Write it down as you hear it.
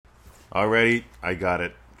Alrighty, I got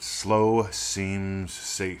it. Slow seems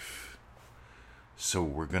safe. So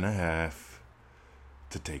we're gonna have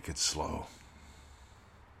to take it slow.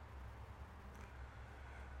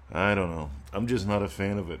 I don't know. I'm just not a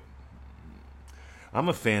fan of it. I'm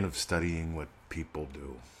a fan of studying what people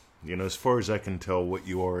do. As far as I can tell, what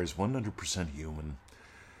you are is 100% human,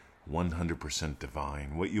 100%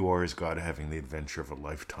 divine. What you are is God having the adventure of a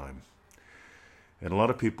lifetime. And a lot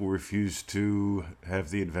of people refuse to have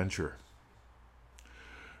the adventure.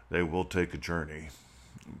 They will take a journey,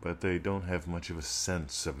 but they don't have much of a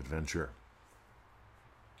sense of adventure.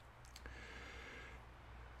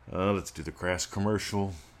 Let's do the crass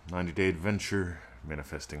commercial. 90-day adventure,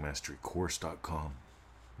 manifestingmasterycourse.com.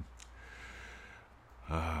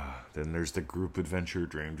 Then there's the group adventure,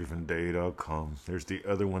 dreamdrivenday.com. There's the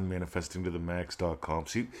other one, manifestingtothemax.com.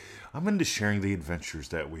 See, I'm into sharing the adventures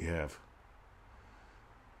that we have.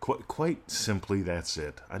 Quite simply, that's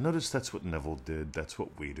it. I noticed that's what Neville did. That's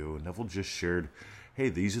what we do. Neville just shared, hey,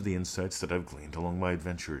 these are the insights that I've gleaned along my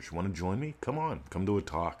adventures. You want to join me? Come on. Come to a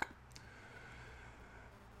talk.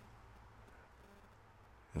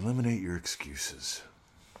 Eliminate your excuses.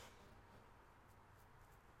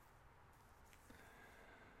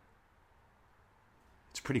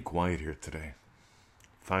 It's pretty quiet here today.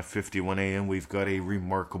 5:51 a.m. We've got a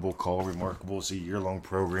remarkable call. Remarkable is a year-long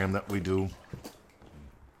program that we do.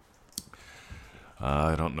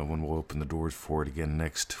 I don't know when we'll open the doors for it again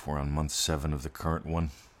next. We're on month 7 of the current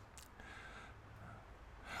one.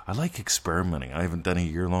 I like experimenting. I haven't done a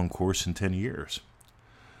year-long course in 10 years.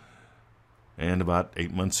 And about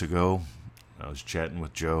 8 months ago, I was chatting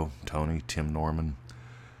with Joe, Tony, Tim Norman.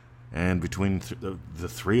 And between the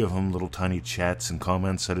three of them, little tiny chats and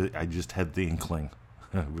comments, I just had the inkling.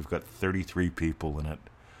 We've got 33 people in it.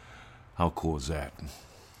 How cool is that?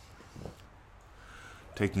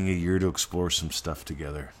 Taking a year to explore some stuff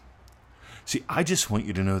together. See, I just want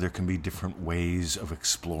you to know there can be different ways of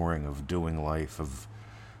exploring, of doing life, of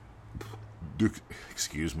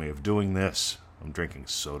doing this. I'm drinking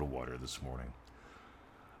soda water this morning.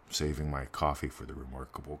 I'm saving my coffee for the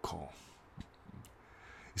remarkable call.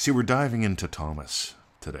 You see, we're diving into Thomas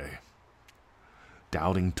today.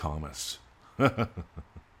 Doubting Thomas.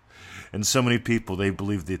 And so many people, they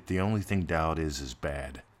believe that the only thing doubt is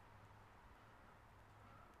bad.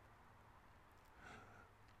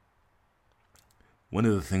 One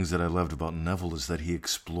of the things that I loved about Neville is that he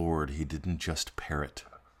explored. He didn't just parrot.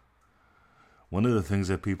 One of the things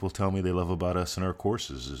that people tell me they love about us in our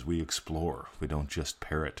courses is we explore. We don't just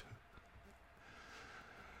parrot.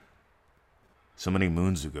 So many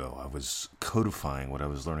moons ago, I was codifying what I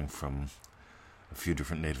was learning from a few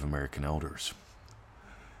different Native American elders.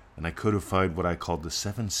 And I codified what I called the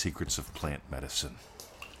 7 secrets of plant medicine.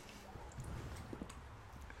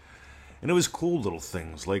 And it was cool little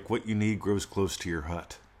things, like what you need grows close to your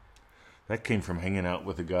hut. That came from hanging out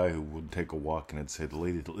with a guy who would take a walk and had said, the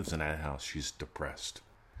lady that lives in that house, she's depressed.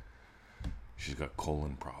 She's got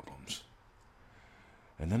colon problems.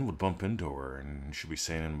 And then would bump into her, and she'd be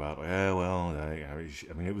saying about, I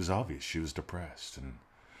mean, it was obvious she was depressed.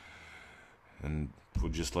 And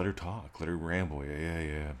would just let her talk, let her ramble,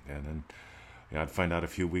 yeah. And then I'd find out a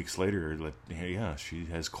few weeks later that, she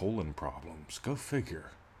has colon problems. Go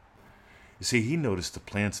figure. You see, he noticed the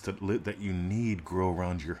plants that you need grow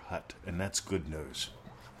around your hut, and that's good news.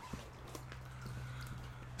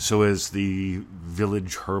 So as the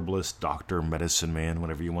village herbalist, doctor, medicine man,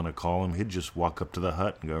 whatever you want to call him, he'd just walk up to the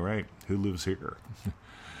hut and go, right, who lives here?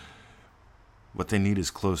 What they need is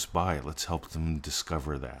close by. Let's help them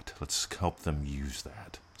discover that. Let's help them use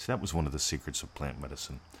that. See, that was one of the secrets of plant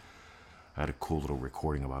medicine. I had a cool little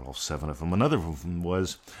recording about all 7 of them. Another of them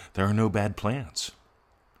was, there are no bad plants.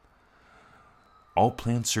 All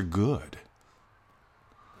plants are good.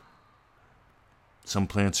 Some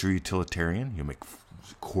plants are utilitarian. You make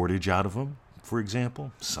cordage out of them, for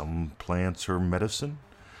example. Some plants are medicine.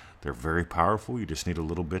 They're very powerful. You just need a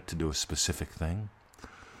little bit to do a specific thing.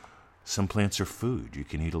 Some plants are food. You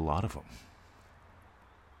can eat a lot of them.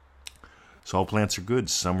 So all plants are good.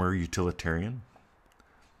 Some are utilitarian.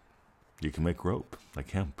 You can make rope,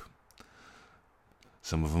 like hemp.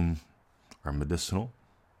 Some of them are medicinal,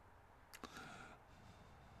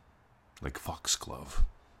 like foxglove.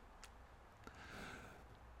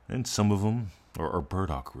 And some of them are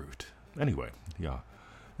burdock root. Anyway, yeah.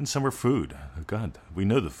 And some are food. God, we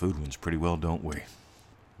know the food ones pretty well, don't we?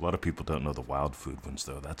 A lot of people don't know the wild food ones,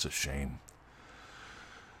 though. That's a shame.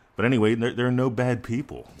 But anyway, there are no bad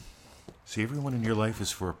people. See, everyone in your life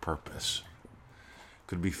is for a purpose.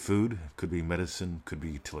 Could be food, could be medicine, could be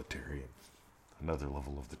utilitarian. Another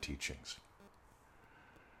level of the teachings.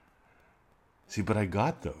 See, but I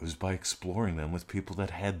got those by exploring them with people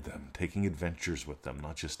that had them, taking adventures with them,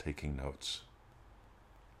 not just taking notes.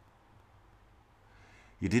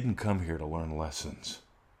 You didn't come here to learn lessons.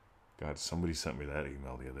 God, somebody sent me that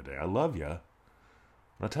email the other day. I love you.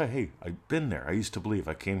 But I'll tell you, hey, I've been there. I used to believe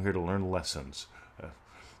I came here to learn lessons. The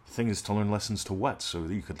thing is, to learn lessons to what? So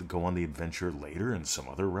that you could go on the adventure later in some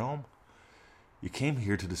other realm? You came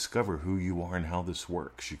here to discover who you are and how this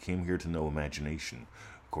works. You came here to know imagination,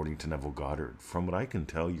 according to Neville Goddard. From what I can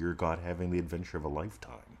tell, you're God having the adventure of a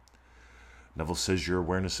lifetime. Neville says your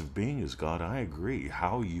awareness of being is God. I agree.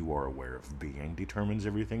 How you are aware of being determines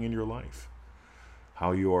everything in your life.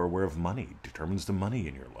 How you are aware of money determines the money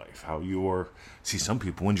in your life. How you are... See, some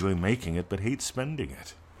people enjoy making it but hate spending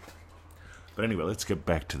it. But anyway, let's get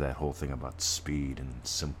back to that whole thing about speed and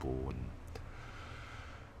simple and...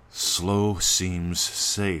 Slow seems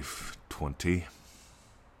safe, 20.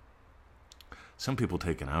 Some people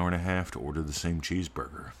take an hour and a half to order the same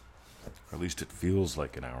cheeseburger. Or at least it feels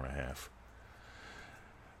like an hour and a half.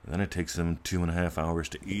 And then it takes them 2.5 hours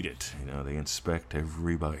to eat it. They inspect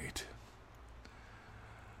every bite.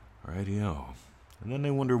 Rightio. And then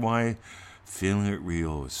they wonder why feeling it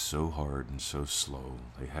real is so hard and so slow.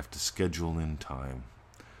 They have to schedule in time.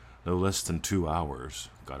 No less than 2 hours.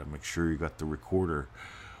 Got to make sure you got the recorder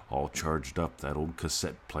all charged up, that old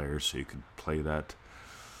cassette player, so you could play that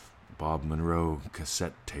Bob Monroe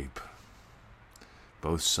cassette tape.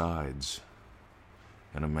 Both sides.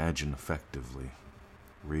 And imagine effectively.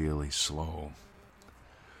 Really slow.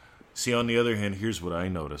 See, on the other hand, here's what I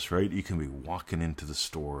notice, right? You can be walking into the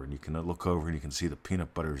store and you can look over and you can see the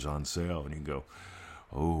peanut butter's on sale and you can go,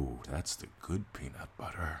 oh, that's the good peanut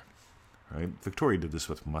butter, right? Victoria did this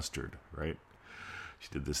with mustard, right? She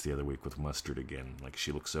did this the other week with mustard again. Like,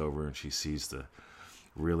 she looks over and she sees the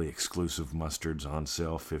really exclusive mustards on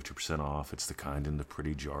sale, 50% off. It's the kind in the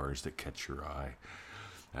pretty jars that catch your eye.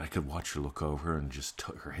 And I could watch her look over and just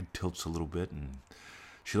her head tilts a little bit and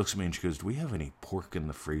she looks at me and she goes, do we have any pork in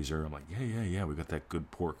the freezer? I'm like, yeah, we got that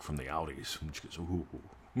good pork from the Audis. And she goes, ooh.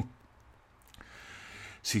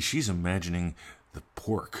 See, she's imagining the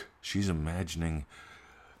pork. She's imagining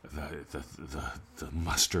the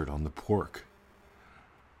mustard on the pork.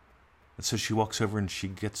 And so she walks over and she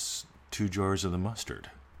gets 2 jars of the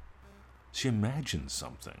mustard. She imagined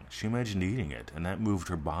something. She imagined eating it, and that moved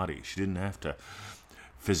her body. She didn't have to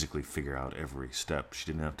physically figure out every step. She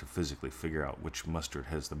didn't have to physically figure out which mustard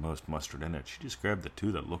has the most mustard in it. She just grabbed the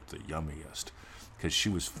 2 that looked the yummiest because she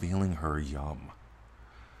was feeling her yum.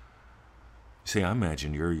 See, I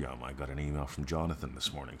imagine your yum. I got an email from Jonathan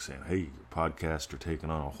this morning saying, hey, your podcasts are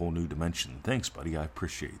taking on a whole new dimension. Thanks, buddy. I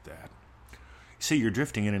appreciate that. You see, you're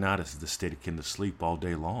drifting in and out of the state akin to sleep all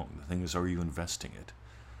day long. The thing is, are you investing it?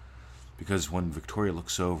 Because when Victoria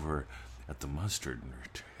looks over at the mustard and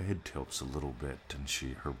her head tilts a little bit and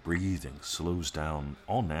her breathing slows down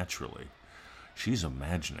all naturally, she's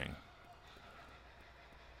imagining.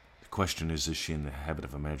 The question is she in the habit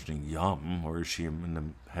of imagining yum, or is she in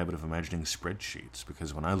the habit of imagining spreadsheets?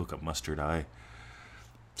 Because when I look at mustard,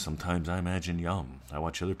 sometimes I imagine yum. I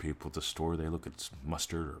watch other people at the store, they look at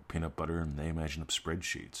mustard or peanut butter and they imagine up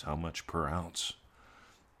spreadsheets, how much per ounce.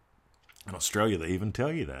 In Australia, they even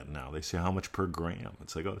tell you that now. They say how much per gram.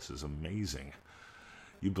 It's like, oh, this is amazing.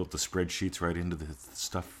 You built the spreadsheets right into the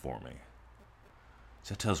stuff for me.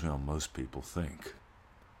 So that tells me how most people think.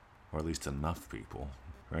 Or at least enough people,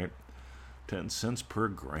 right? 10 cents per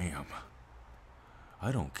gram.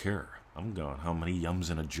 I don't care. I'm going, how many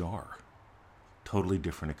yums in a jar? Totally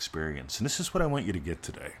different experience. And this is what I want you to get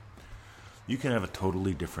today. You can have a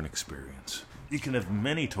totally different experience. You can have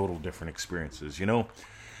many total different experiences.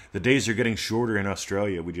 The days are getting shorter in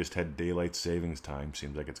Australia. We just had daylight savings time.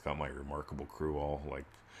 Seems like it's got my remarkable crew all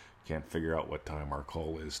can't figure out what time our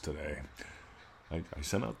call is today. I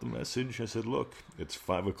sent out the message. I said, look, it's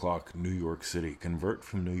 5 o'clock New York City. Convert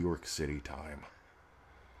from New York City time.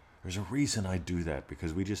 There's a reason I do that,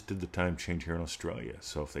 because we just did the time change here in Australia.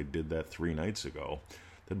 So if they did that 3 nights ago,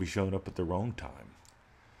 they'd be showing up at the wrong time.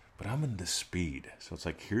 But I'm in the speed. So it's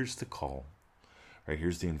like, here's the call. Right,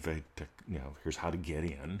 here's the here's how to get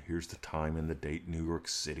in. Here's the time and the date, New York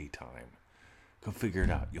City time. Go figure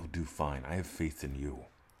it out. You'll do fine. I have faith in you.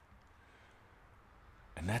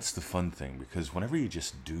 And that's the fun thing, because whenever you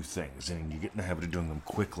just do things and you get in the habit of doing them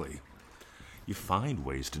quickly, you find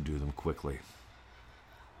ways to do them quickly.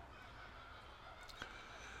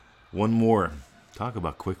 One more. Talk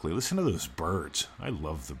about quickly. Listen to those birds. I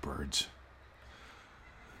love the birds.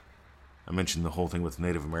 I mentioned the whole thing with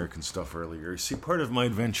Native American stuff earlier. See, part of my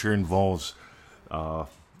adventure involves,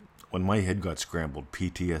 when my head got scrambled,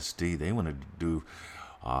 PTSD. They wanted to do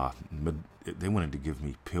They wanted to give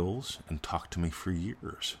me pills and talk to me for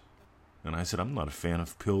years. And I said, I'm not a fan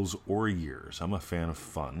of pills or years. I'm a fan of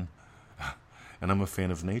fun, and I'm a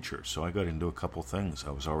fan of nature. So I got into a couple things.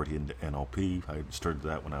 I was already into NLP. I started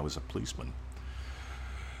that when I was a policeman.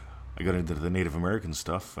 I got into the Native American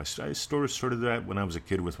stuff. I sort of started that when I was a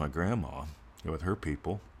kid with my grandma, with her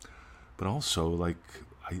people. But also, like,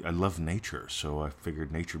 I love nature, so I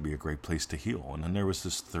figured nature would be a great place to heal. And then there was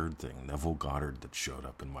this third thing, Neville Goddard, that showed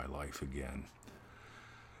up in my life again.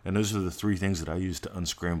 And those are the three things that I use to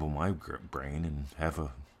unscramble my brain and have an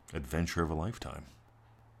adventure of a lifetime.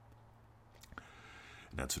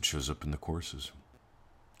 And that's what shows up in the courses.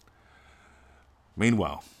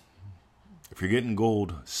 Meanwhile, if you're getting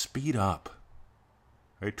gold, speed up.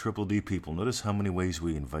 Right, Triple D people, notice how many ways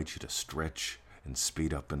we invite you to stretch and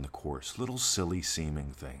speed up in the course. Little silly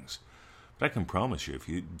seeming things. But I can promise you, if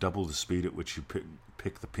you double the speed at which you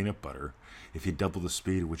pick the peanut butter, if you double the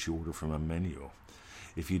speed at which you order from a menu,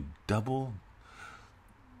 if you double,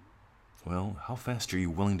 well, how fast are you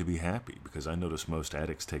willing to be happy? Because I notice most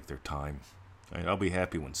addicts take their time. Right, I'll be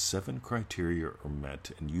happy when 7 criteria are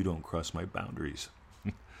met and you don't cross my boundaries.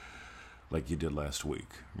 Like you did last week.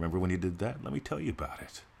 Remember when you did that? Let me tell you about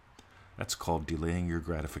it. That's called delaying your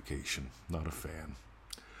gratification. Not a fan.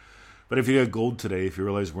 But if you got gold today, if you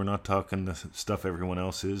realize we're not talking the stuff everyone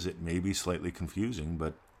else is, it may be slightly confusing,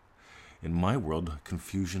 but in my world,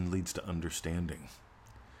 confusion leads to understanding.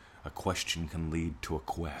 A question can lead to a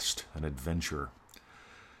quest, an adventure.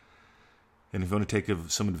 And if you want to take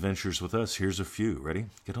some adventures with us, here's a few. Ready?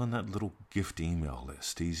 Get on that little gift email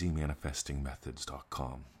list,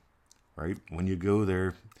 easymanifestingmethods.com. Right? When you go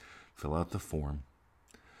there, fill out the form.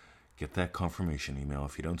 Get that confirmation email.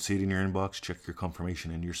 If you don't see it in your inbox, check your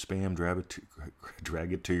confirmation in your spam,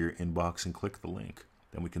 drag it to your inbox, and click the link.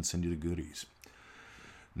 Then we can send you the goodies.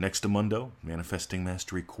 Next to Mundo,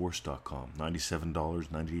 manifestingmasterycourse.com. $97,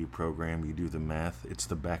 90-day program. You do the math. It's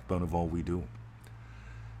the backbone of all we do.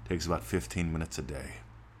 Takes about 15 minutes a day.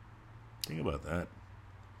 Think about that.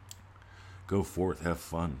 Go forth, have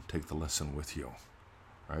fun, take the lesson with you.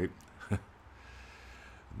 Right?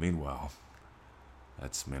 Meanwhile,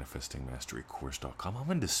 that's manifestingmasterycourse.com. I'm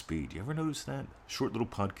into speed. You ever notice that? Short little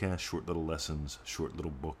podcasts, short little lessons, short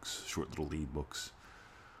little books, short little e-books.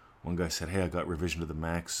 One guy said, hey, I got revision to the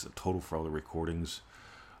max, total for all the recordings.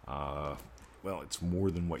 Well, it's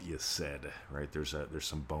more than what you said, right? There's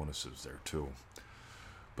some bonuses there, too.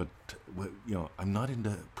 But, I'm not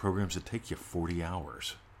into programs that take you 40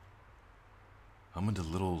 hours. I'm into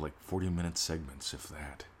little, 40-minute segments, if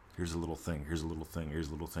that. Here's a little thing, here's a little thing, here's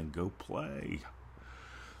a little thing. Go play.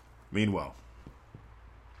 Meanwhile,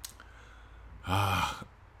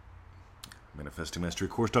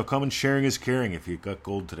 manifestingmasterycourse.com, and sharing is caring. If you got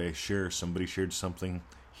gold today, share. Somebody shared something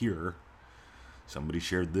here. Somebody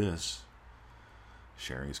shared this.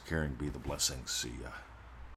 Sharing is caring. Be the blessing. See ya.